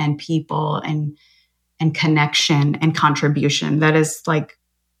experiences and people and connection and contribution. That is like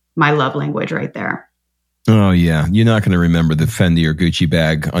my love language right there. Oh, yeah. You're not going to remember the Fendi or Gucci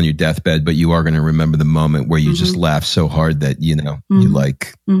bag on your deathbed, but you are going to remember the moment where you just laughed so hard that, you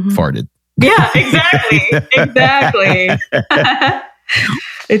farted. Yeah, exactly. Exactly.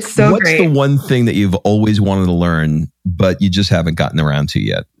 It's so What's great. the one thing that you've always wanted to learn, but you just haven't gotten around to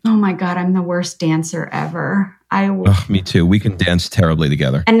yet? Oh my God, I'm the worst dancer ever. Me too. We can dance terribly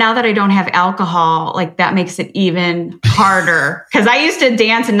together. And now that I don't have alcohol, like that makes it even harder. Because I used to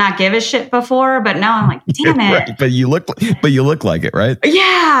dance and not give a shit before, but now I'm like, damn it. Right, but you look like it, right?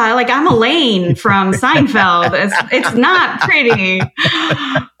 Yeah, like I'm Elaine from Seinfeld. It's not pretty.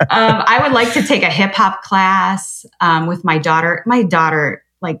 I would like to take a hip hop class with my daughter. My daughter,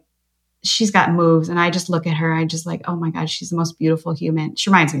 like, she's got moves, and I just look at her. I just like, oh my God, she's the most beautiful human. She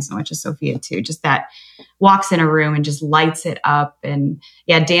reminds me so much of Sophia too. Just that walks in a room and just lights it up. And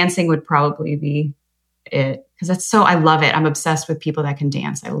yeah, dancing would probably be it, because I love it. I'm obsessed with people that can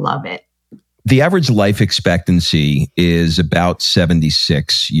dance. I love it. The average life expectancy is about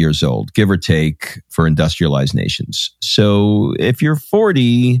 76 years old, give or take, for industrialized nations. So if you're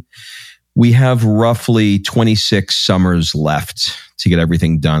 40, we have roughly 26 summers left to get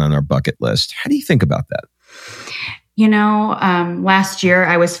everything done on our bucket list. How do you think about that? Last year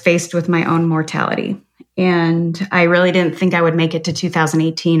I was faced with my own mortality, and I really didn't think I would make it to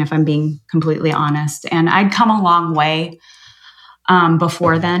 2018, if I'm being completely honest. And I'd come a long way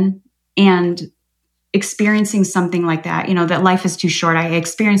before then, and experiencing something like that, that life is too short. I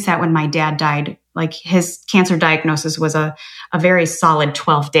experienced that when my dad died. Like, his cancer diagnosis was a very solid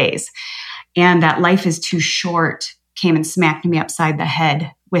 12 days. And that life is too short came and smacked me upside the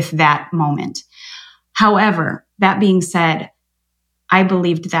head with that moment. However, that being said, I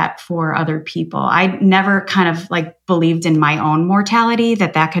believed that for other people. I never kind of like believed in my own mortality,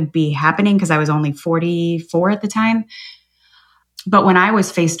 that could be happening, because I was only 44 at the time. But when I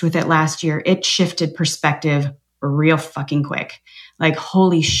was faced with it last year, it shifted perspective real fucking quick. Like,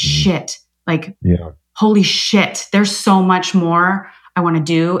 holy shit. Like, holy shit. There's so much more I want to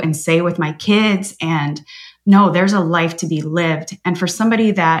do and say with my kids. And no, there's a life to be lived. And for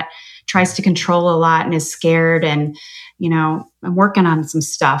somebody that tries to control a lot and is scared, and, I'm working on some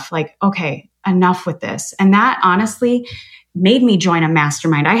stuff, like, okay, enough with this. And that honestly made me join a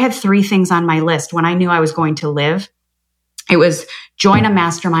mastermind. I had 3 things on my list when I knew I was going to live. It was join a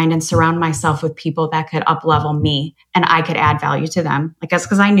mastermind and surround myself with people that could up-level me and I could add value to them. Like, that's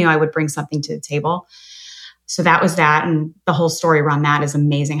because I knew I would bring something to the table. So that was that. And the whole story around that is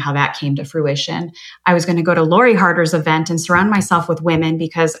amazing, how that came to fruition. I was going to go to Lori Harder's event and surround myself with women,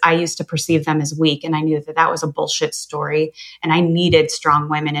 because I used to perceive them as weak. And I knew that was a bullshit story. And I needed strong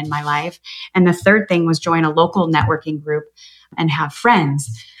women in my life. And the third thing was join a local networking group and have friends,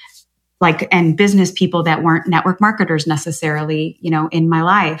 and business people that weren't network marketers necessarily, in my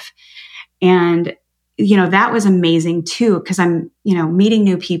life. And that was amazing too, because I'm, meeting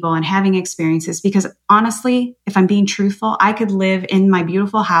new people and having experiences. Because honestly, if I'm being truthful, I could live in my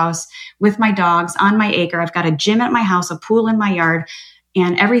beautiful house with my dogs on my acre. I've got a gym at my house, a pool in my yard,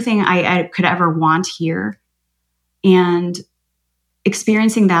 and everything I could ever want here. And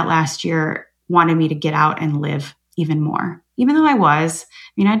experiencing that last year wanted me to get out and live even more. Even though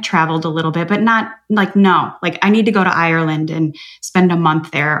I'd traveled a little bit, but not no, I need to go to Ireland and spend a month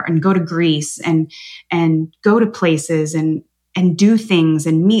there, and go to Greece and go to places and do things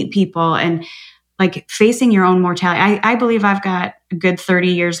and meet people, and facing your own mortality. I believe I've got a good 30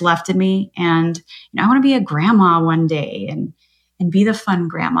 years left in me, and I want to be a grandma one day and be the fun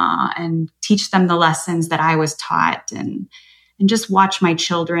grandma and teach them the lessons that I was taught, and just watch my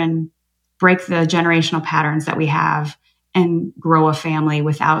children break the generational patterns that we have and grow a family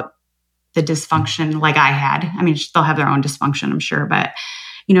without the dysfunction like I had. I mean, they'll have their own dysfunction, I'm sure, but,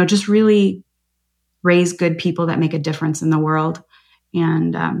 just really raise good people that make a difference in the world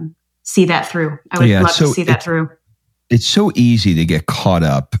and see that through. I would love to see that through. It's so easy to get caught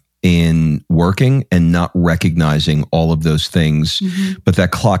up in working and not recognizing all of those things, but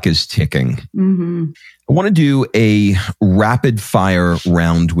that clock is ticking. I want to do a rapid fire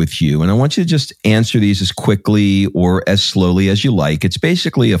round with you, and I want you to just answer these as quickly or as slowly as you like. It's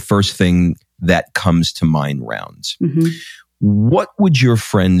basically a first thing that comes to mind rounds. What would your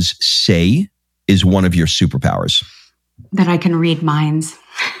friends say is one of your superpowers? That I can read minds.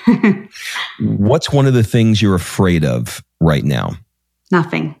 What's one of the things you're afraid of right now?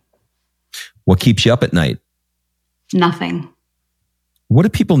 Nothing. What keeps you up at night? Nothing. What do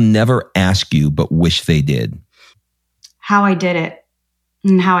people never ask you but wish they did? How I did it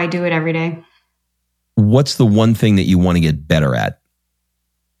and how I do it every day. What's the one thing that you want to get better at?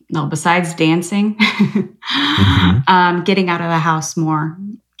 No, besides dancing, getting out of the house more.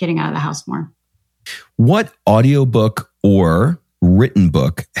 What audiobook or written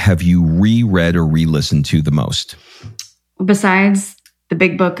book have you reread or re-listened to the most? Besides the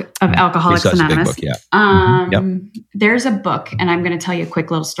big book of Alcoholics Anonymous. Big book, There's a book, and I'm going to tell you a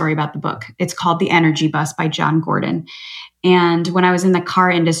quick little story about the book. It's called The Energy Bus by John Gordon. And when I was in the car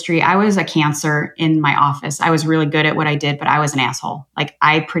industry, I was a cancer in my office. I was really good at what I did, but I was an asshole. Like,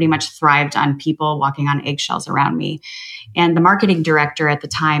 I pretty much thrived on people walking on eggshells around me. And the marketing director at the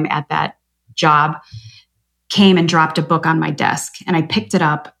time at that job came and dropped a book on my desk, and I picked it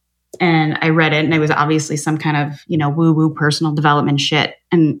up and I read it, and it was obviously some kind of, woo-woo personal development shit.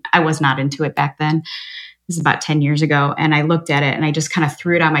 And I was not into it back then. This is about 10 years ago. And I looked at it and I just kind of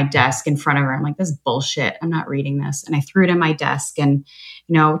threw it on my desk in front of her. I'm like, this is bullshit. I'm not reading this. And I threw it on my desk. And,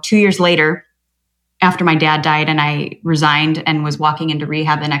 2 years later, after my dad died and I resigned and was walking into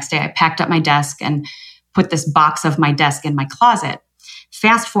rehab the next day, I packed up my desk and put this box of my desk in my closet.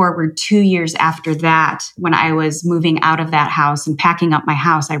 Fast forward 2 years after that, when I was moving out of that house and packing up my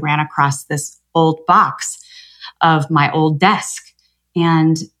house, I ran across this old box of my old desk,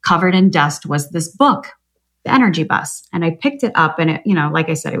 and covered in dust was this book, The Energy Bus. And I picked it up, and it, like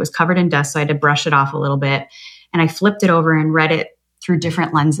I said, it was covered in dust. So I had to brush it off a little bit, and I flipped it over and read it through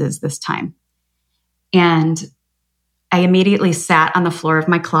different lenses this time. And I immediately sat on the floor of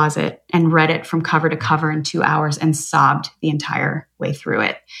my closet and read it from cover to cover in 2 hours and sobbed the entire way through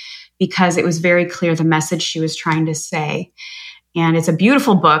it, because it was very clear the message she was trying to say. And it's a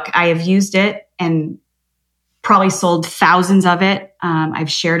beautiful book. I have used it and probably sold thousands of it. I've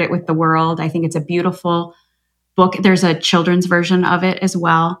shared it with the world. I think it's a beautiful book. There's a children's version of it as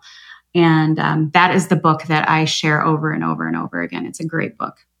well. And that is the book that I share over and over and over again. It's a great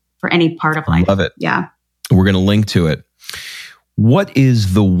book for any part of life. Love it. Yeah. We're going to link to it. What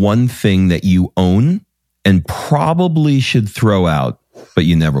is the one thing that you own and probably should throw out, but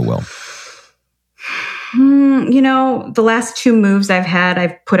you never will? The last 2 moves I've had,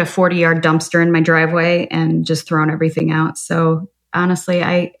 I've put a 40-yard dumpster in my driveway and just thrown everything out. So honestly,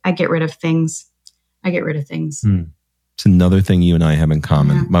 I get rid of things. It's another thing you and I have in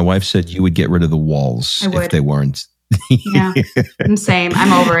common. Yeah. My wife said you would get rid of the walls if they weren't. Yeah, same.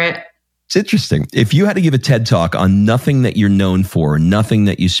 I'm over it. It's interesting. If you had to give a TED Talk on nothing that you're known for, nothing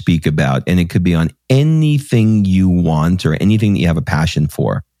that you speak about, and it could be on anything you want or anything that you have a passion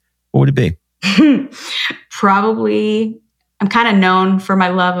for, what would it be? Probably, I'm kind of known for my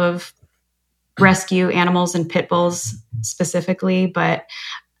love of rescue animals and pit bulls specifically, but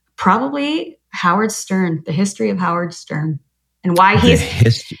probably Howard Stern, the history of Howard Stern, and why he's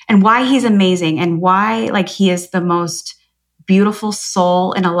amazing, and why he is the most beautiful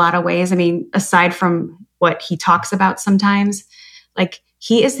soul in a lot of ways. I mean, aside from what he talks about sometimes,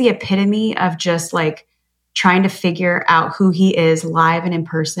 he is the epitome of just trying to figure out who he is live and in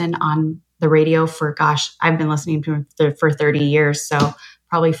person on the radio for, I've been listening to him for 30 years. So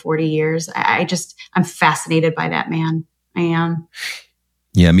probably 40 years. I'm fascinated by that man. I am.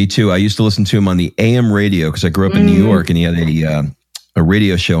 Yeah, me too. I used to listen to him on the AM radio because I grew up in New York, and he had a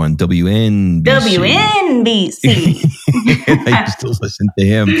radio show on WNBC. I used to listen to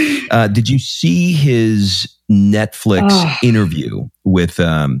him. Did you see his Netflix interview with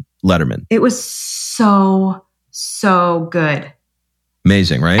Letterman? It was so good.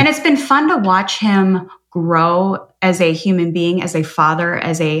 Amazing, right? And it's been fun to watch him grow as a human being, as a father,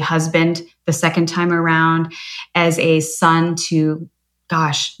 as a husband the second time around, as a son to,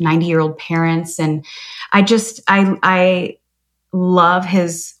 90-year-old parents. And I love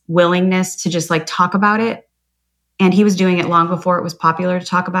his willingness to just talk about it And he was doing it long before it was popular to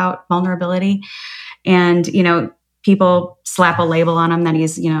talk about vulnerability. And, people slap a label on him that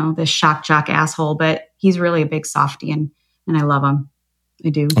he's, this shock jock asshole, but he's really a big softie and I love him. I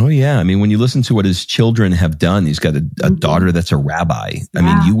do. Oh, yeah. I mean, when you listen to what his children have done, he's got a daughter that's a rabbi. Yeah. I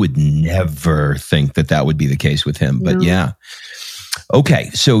mean, you would never think that would be the case with him, but yeah. Okay.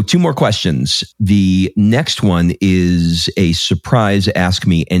 So 2 more questions. The next one is a surprise ask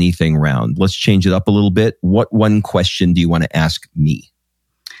me anything round. Let's change it up a little bit. What one question do you want to ask me?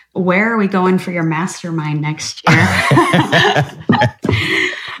 Where are we going for your mastermind next year?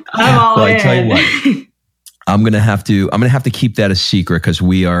 I'm all in. I tell you what, I'm gonna have to keep that a secret because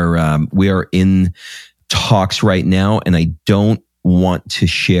we are in talks right now, and I don't want to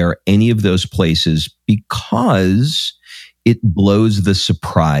share any of those places because it blows the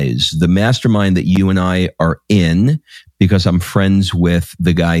surprise. The mastermind that you and I are in, because I'm friends with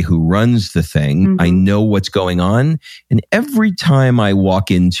the guy who runs the thing, I know what's going on. And every time I walk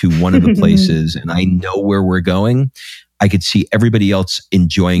into one of the places and I know where we're going, I could see everybody else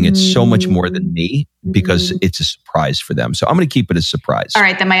enjoying it so much more than me because it's a surprise for them. So I'm going to keep it a surprise. All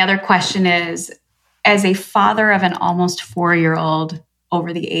right. Then my other question is, as a father of an almost 4-year-old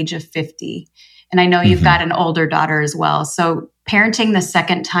over the age of 50, and I know you've got an older daughter as well. So parenting the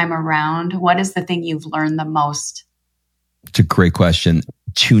second time around, what is the thing you've learned the most? It's a great question.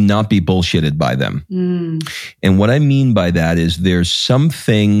 To not be bullshitted by them. And what I mean by that is there's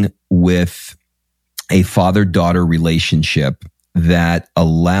something with a father-daughter relationship that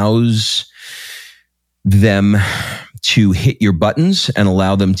allows them to hit your buttons and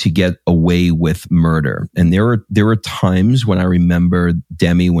allow them to get away with murder. And there are times when I remember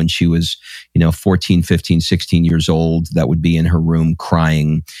Demi when she was, 14, 15, 16 years old, that would be in her room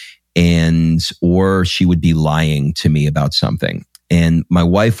crying or she would be lying to me about something. And my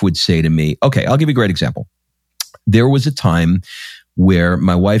wife would say to me, okay, I'll give you a great example. There was a time where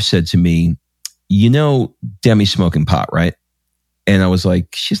my wife said to me, Demi's smoking pot, right? And I was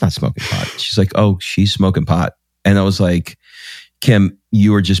like, she's not smoking pot. She's like, oh, she's smoking pot. And I was like, Kim,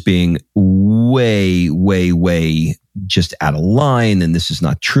 you are just being way, way, way just out of line. And this is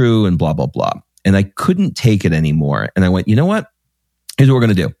not true and blah, blah, blah. And I couldn't take it anymore. And I went, you know what? Here's what we're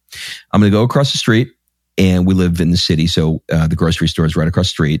going to do. I'm going to go across the street, and we live in the city. So the grocery store is right across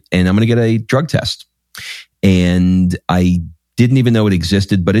the street, and I'm going to get a drug test. And I didn't even know it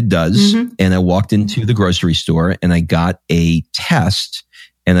existed, but it does. And I walked into the grocery store and I got a test,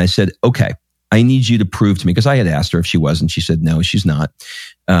 and I said, okay, I need you to prove to me, because I had asked her if she was, and she said, no, she's not.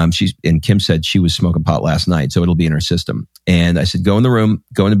 And Kim said she was smoking pot last night, so it'll be in her system. And I said, go in the room,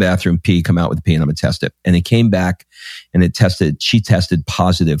 go in the bathroom, pee, come out with the pee, and I'm going to test it. And it came back and she tested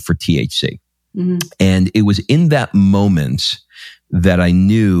positive for THC. And it was in that moment that I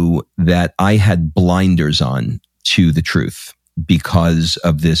knew that I had blinders on to the truth because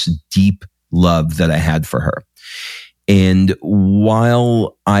of this deep love that I had for her. And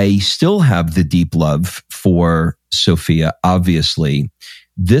while I still have the deep love for Sophia, obviously,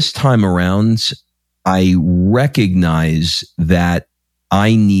 this time around, I recognize that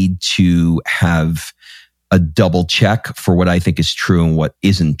I need to have a double check for what I think is true and what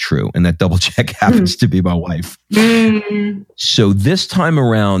isn't true. And that double check happens to be my wife. So this time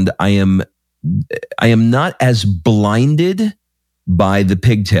around, I am not as blinded by the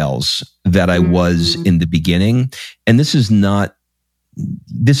pigtails that I was in the beginning. And this is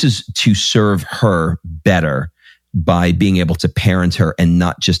to serve her better by being able to parent her and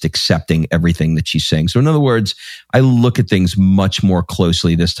not just accepting everything that she's saying. So in other words, I look at things much more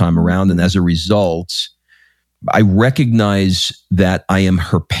closely this time around. And as a result, I recognize that I am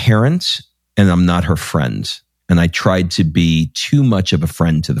her parent and I'm not her friend. And I tried to be too much of a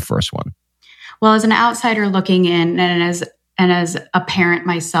friend to the first one. Well, as an outsider looking in and as a parent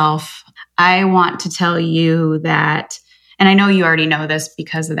myself, I want to tell you that, and I know you already know this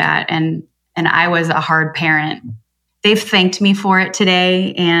because of that, and I was a hard parent. They've thanked me for it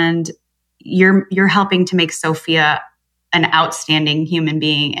today, and you're helping to make Sophia an outstanding human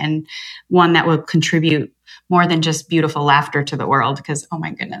being and one that will contribute more than just beautiful laughter to the world. Because, oh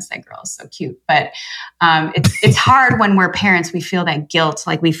my goodness, that girl is so cute. But it's hard when we're parents. We feel that guilt.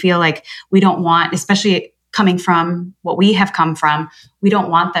 Like we feel like we don't want, especially coming from what we have come from, we don't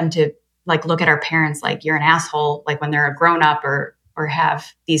want them to like look at our parents like you're an asshole, like when they're a grown up or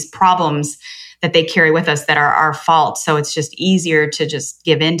have these problems that they carry with us that are our fault. So it's just easier to just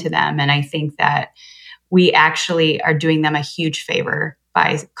give in to them. And I think that we actually are doing them a huge favor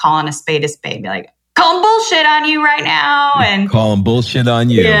by calling a spade, be like, calling bullshit on you right now. And calling bullshit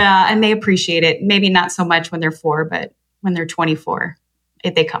on you. Yeah. And they appreciate it. Maybe not so much when they're 4, but when they're 24.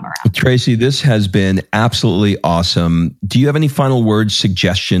 they come around. Tracy, this has been absolutely awesome. Do you have any final words,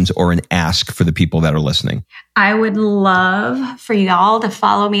 suggestions, or an ask for the people that are listening? I would love for you all to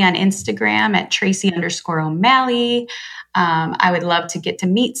follow me on Instagram at Tracy_O'Malley. I would love to get to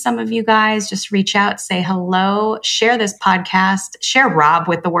meet some of you guys. Just reach out, say hello, share this podcast, share Rob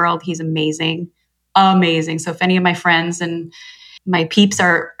with the world. He's amazing. Amazing. So if any of my friends and my peeps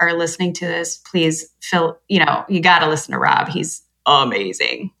are listening to this, please you got to listen to Rob. He's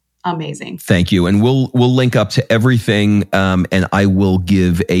amazing. Amazing. Thank you. And we'll link up to everything. And I will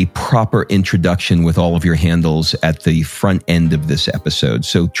give a proper introduction with all of your handles at the front end of this episode.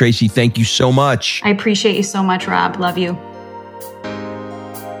 So Tracy, thank you so much. I appreciate you so much, Rob. Love you.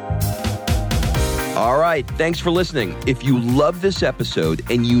 All right. Thanks for listening. If you love this episode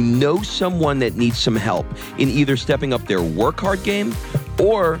and you know someone that needs some help in either stepping up their work hard game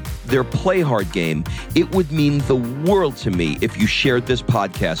or their play hard game, it would mean the world to me if you shared this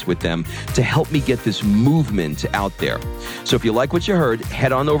podcast with them to help me get this movement out there. So if you like what you heard,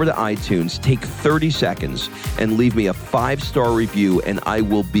 head on over to iTunes, take 30 seconds and leave me a 5-star review, and I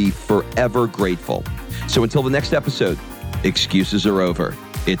will be forever grateful. So until the next episode, excuses are over.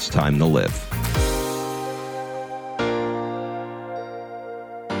 It's time to live.